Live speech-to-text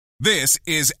This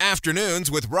is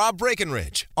Afternoons with Rob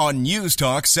Breckenridge on News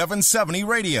Talk 770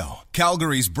 Radio,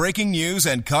 Calgary's breaking news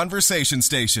and conversation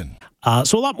station.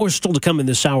 So a lot more still to come in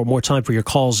this hour, more time for your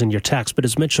calls and your texts. But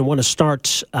as mentioned, I want to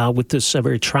start with this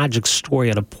very tragic story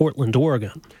out of Portland,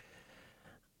 Oregon.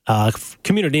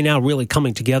 Community now really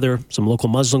coming together. Some local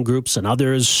Muslim groups and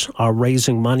others are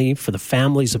raising money for the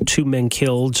families of two men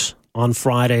killed on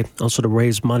Friday, also to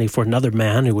raise money for another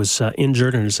man who was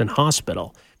injured and is in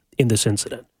hospital in this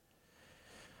incident.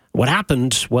 What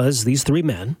happened was these three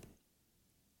men,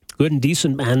 good and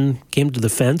decent men, came to the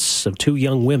defense of two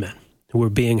young women who were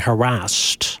being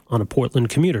harassed on a Portland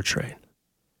commuter train,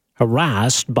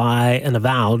 harassed by an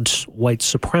avowed white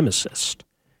supremacist.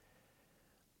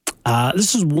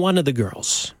 This is one of the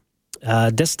girls.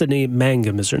 Destiny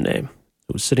Mangum is her name,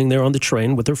 who was sitting there on the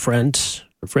train with her friend.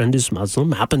 Her friend is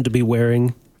Muslim, happened to be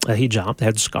wearing a hijab, the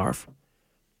headscarf.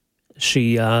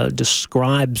 She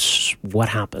describes what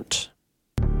happened.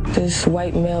 This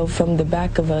white male from the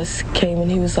back of us came and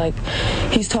he was like,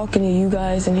 he's talking to you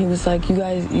guys, and he was like, you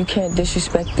guys, you can't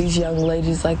disrespect these young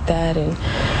ladies like that. And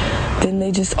then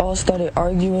they just all started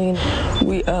arguing.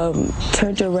 We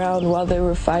turned around while they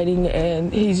were fighting,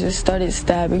 and he just started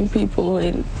stabbing people,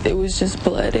 and it was just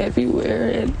blood everywhere,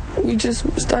 and we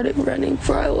just started running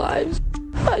for our lives.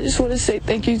 I just want to say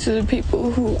thank you to the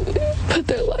people who put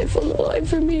their life on the line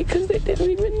for me, because they didn't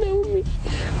even know me.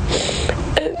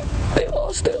 And they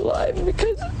lost their lives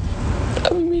because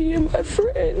of me and my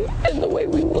friend and the way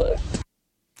we looked.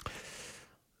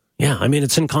 Yeah, I mean,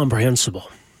 it's incomprehensible.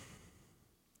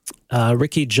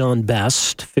 Ricky John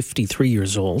Best, 53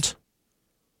 years old.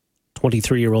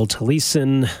 23-year-old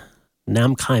Talisin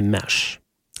Namkai Mesh,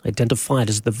 identified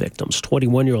as the victims.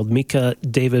 21-year-old Mika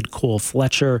David Cole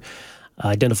Fletcher,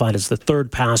 identified as the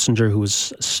third passenger who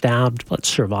was stabbed but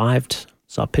survived.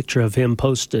 Saw a picture of him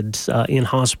posted in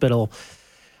hospital,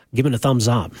 given a thumbs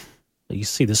up. You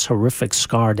see this horrific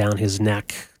scar down his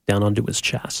neck, down onto his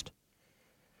chest.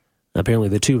 Apparently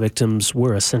the two victims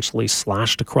were essentially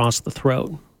slashed across the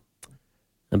throat,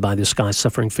 and by this guy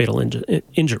suffering fatal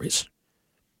injuries.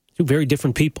 Two very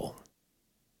different people.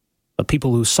 But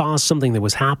people who saw something that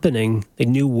was happening, they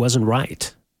knew wasn't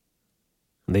right.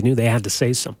 And they knew they had to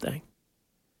say something.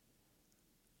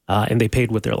 And they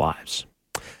paid with their lives.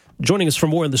 Joining us for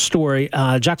more on the story,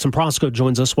 Jackson Prosco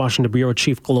joins us, Washington Bureau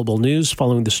Chief Global News,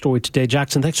 following the story today.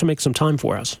 Jackson, thanks for making some time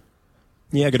for us.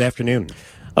 Yeah, good afternoon.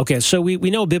 Okay, so we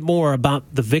know a bit more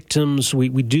about the victims. We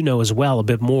do know as well a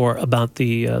bit more about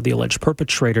the alleged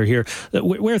perpetrator here.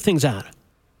 Where are things at?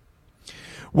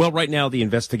 Well, right now the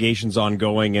investigation's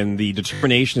ongoing, and the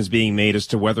determination is being made as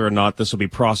to whether or not this will be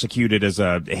prosecuted as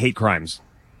hate crimes.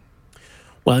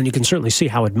 Well, and you can certainly see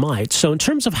how it might. So in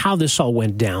terms of how this all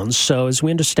went down, so as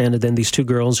we understand it, then these two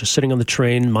girls are sitting on the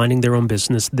train, minding their own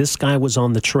business. This guy was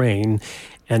on the train,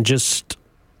 and just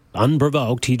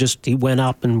unprovoked, he went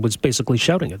up and was basically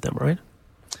shouting at them, right?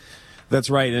 That's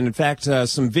right. And in fact,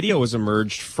 some video has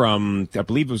emerged from, I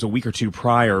believe it was a week or two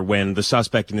prior, when the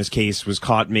suspect in this case was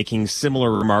caught making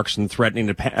similar remarks and threatening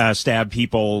to stab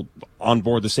people on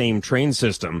board the same train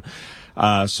system.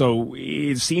 So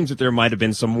it seems that there might have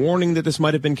been some warning that this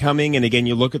might have been coming. And again,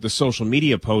 you look at the social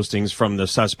media postings from the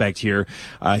suspect here.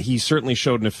 He certainly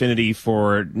showed an affinity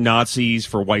for Nazis,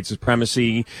 for white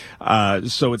supremacy.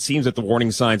 So it seems that the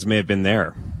warning signs may have been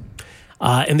there.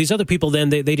 And these other people then,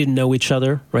 they didn't know each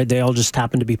other, right? They all just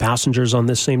happened to be passengers on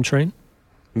this same train?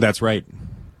 That's right.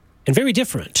 And very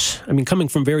different. I mean, coming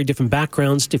from very different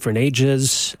backgrounds, different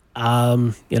ages,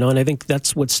 and I think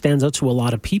that's what stands out to a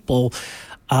lot of people.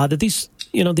 That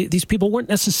these people weren't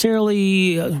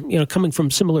necessarily, coming from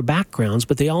similar backgrounds,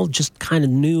 but they all just kind of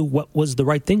knew what was the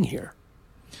right thing here.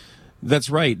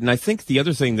 That's right. And I think the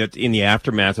other thing that in the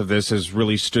aftermath of this has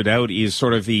really stood out is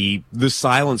sort of the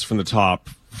silence from the top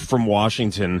from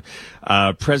Washington.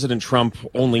 President Trump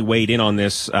only weighed in on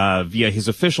this via his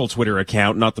official Twitter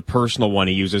account, not the personal one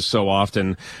he uses so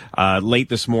often, late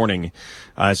this morning.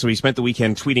 So he spent the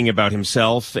weekend tweeting about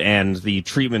himself and the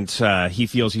treatment he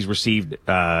feels he's received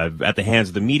at the hands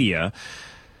of the media,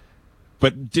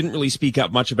 but didn't really speak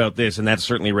up much about this, and that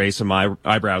certainly raised some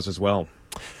eyebrows as well.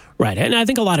 Right, and I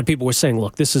think a lot of people were saying,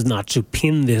 look, this is not to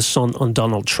pin this on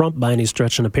Donald Trump by any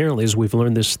stretch, and apparently, as we've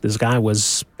learned, this guy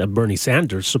was a Bernie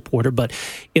Sanders supporter, but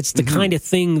it's the kind of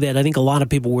thing that I think a lot of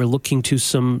people were looking to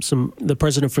the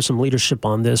president for some leadership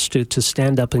on this, to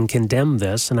stand up and condemn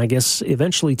this, and I guess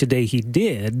eventually today he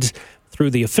did through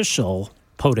the official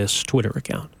POTUS Twitter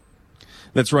account.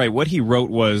 That's right. What he wrote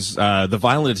was, the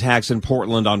violent attacks in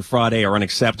Portland on Friday are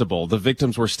unacceptable. The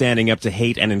victims were standing up to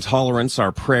hate and intolerance.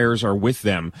 Our prayers are with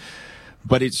them.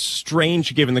 But it's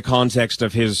strange given the context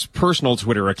of his personal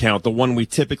Twitter account, the one we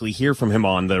typically hear from him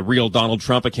on, the real Donald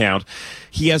Trump account.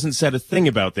 He hasn't said a thing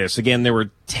about this. Again, there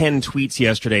were 10 tweets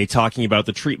yesterday talking about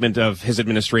the treatment of his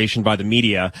administration by the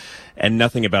media, and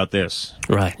nothing about this.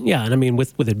 Right. Yeah. And I mean,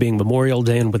 with it being Memorial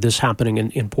Day and with this happening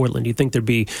in Portland, you'd think there'd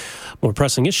be more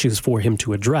pressing issues for him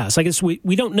to address. I guess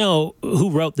we don't know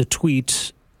who wrote the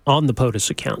tweet on the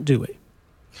POTUS account, do we?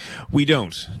 We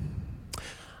don't.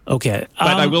 Okay. But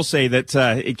I will say that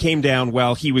it came down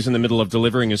while he was in the middle of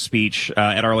delivering a speech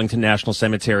at Arlington National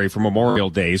Cemetery for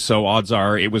Memorial Day, so odds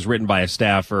are it was written by a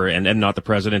staffer and not the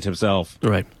president himself.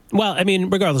 Right. Well, I mean,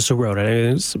 regardless who wrote it,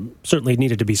 it certainly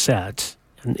needed to be said.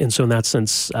 And so in that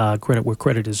sense, credit where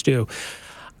credit is due.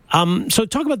 So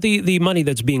talk about the money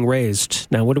that's being raised.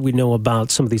 Now, what do we know about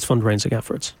some of these fundraising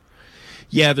efforts?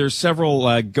 Yeah, there's several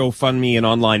GoFundMe and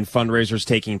online fundraisers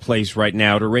taking place right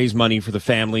now to raise money for the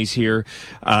families here,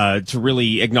 to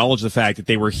really acknowledge the fact that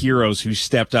they were heroes who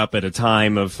stepped up at a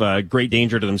time of great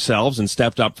danger to themselves and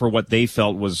stepped up for what they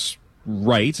felt was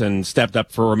right and stepped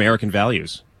up for American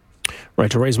values. Right,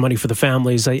 to raise money for the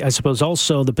families. I suppose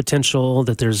also the potential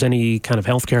that there's any kind of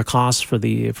healthcare costs for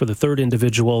the third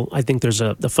individual. I think there's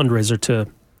the fundraiser to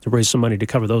raise some money to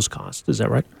cover those costs. Is that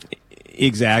right?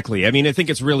 Exactly. I mean, I think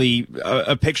it's really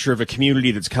a picture of a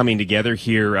community that's coming together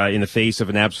here in the face of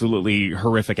an absolutely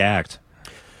horrific act.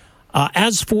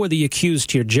 As for the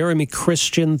accused here, Jeremy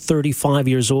Christian, 35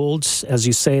 years old, as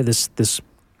you say, this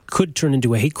could turn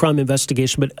into a hate crime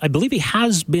investigation, but I believe he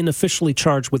has been officially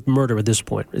charged with murder at this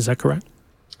point. Is that correct?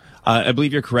 I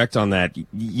believe you're correct on that.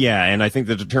 Yeah, and I think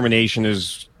the determination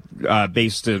is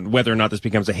based on whether or not this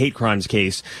becomes a hate crimes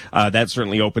case. That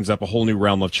certainly opens up a whole new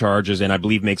realm of charges and I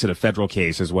believe makes it a federal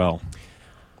case as well.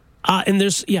 And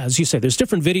there's, as you say, there's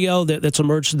different video that's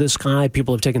emerged of this guy.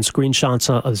 People have taken screenshots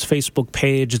of his Facebook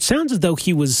page. It sounds as though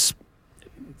he was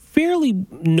fairly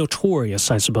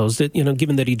notorious, I suppose, that,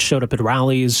 given that he'd showed up at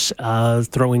rallies,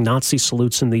 throwing Nazi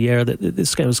salutes in the air, that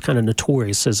this guy was kind of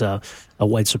notorious as a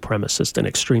white supremacist and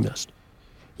extremist.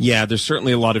 Yeah, there's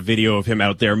certainly a lot of video of him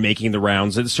out there making the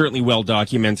rounds. It's certainly well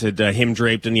documented, him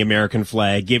draped in the American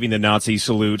flag, giving the Nazi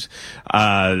salute.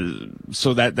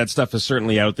 So that stuff is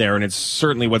certainly out there, and it's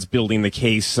certainly what's building the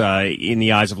case in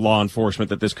the eyes of law enforcement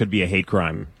that this could be a hate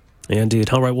crime. Indeed.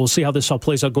 All right, we'll see how this all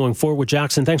plays out going forward.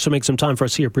 Jackson, thanks for making some time for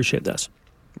us here. Appreciate this.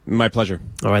 My pleasure.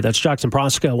 All right, that's Jackson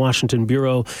Proska, Washington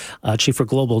Bureau Chief for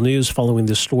Global News, following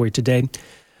this story today.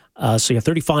 So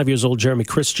 35 years old Jeremy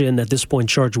Christian, at this point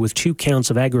charged with 2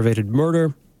 counts of aggravated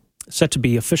murder, set to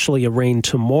be officially arraigned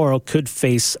tomorrow, could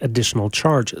face additional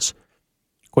charges.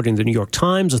 According to the New York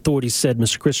Times, authorities said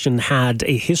Mr. Christian had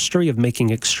a history of making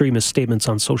extremist statements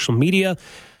on social media,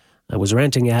 was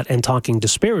ranting at and talking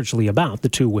disparagingly about the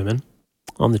 2 women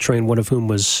on the train, one of whom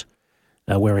was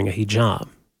wearing a hijab.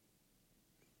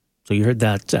 So you heard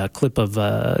that clip of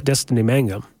Destiny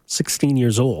Mangum, 16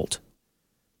 years old,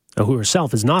 who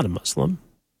herself is not a Muslim.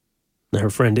 Her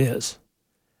friend is.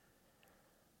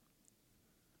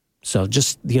 So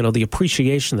just, the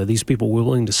appreciation that these people were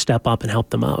willing to step up and help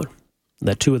them out,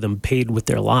 that 2 of them paid with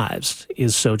their lives,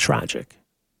 is so tragic.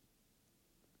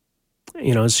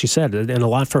 As she said, and a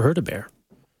lot for her to bear.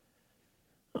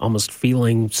 Almost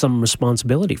feeling some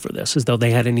responsibility for this, as though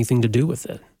they had anything to do with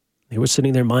it. They were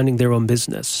sitting there minding their own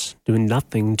business, doing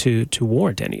nothing to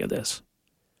warrant any of this.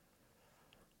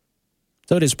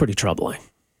 So it is pretty troubling.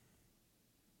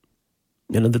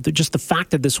 Just the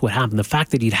fact that this would happen, the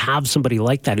fact that you'd have somebody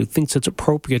like that who thinks it's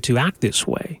appropriate to act this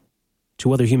way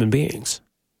to other human beings.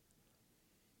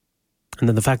 And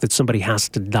then the fact that somebody has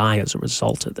to die as a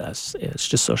result of this is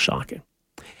just so shocking.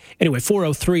 Anyway,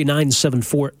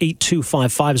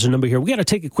 403-974-8255 is the number here. We got to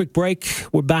take a quick break.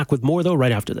 We're back with more, though,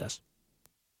 right after this.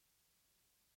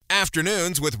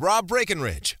 Afternoons with Rob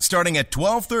Breckenridge, starting at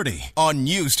 12:30 on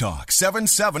News Talk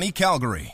 770 Calgary.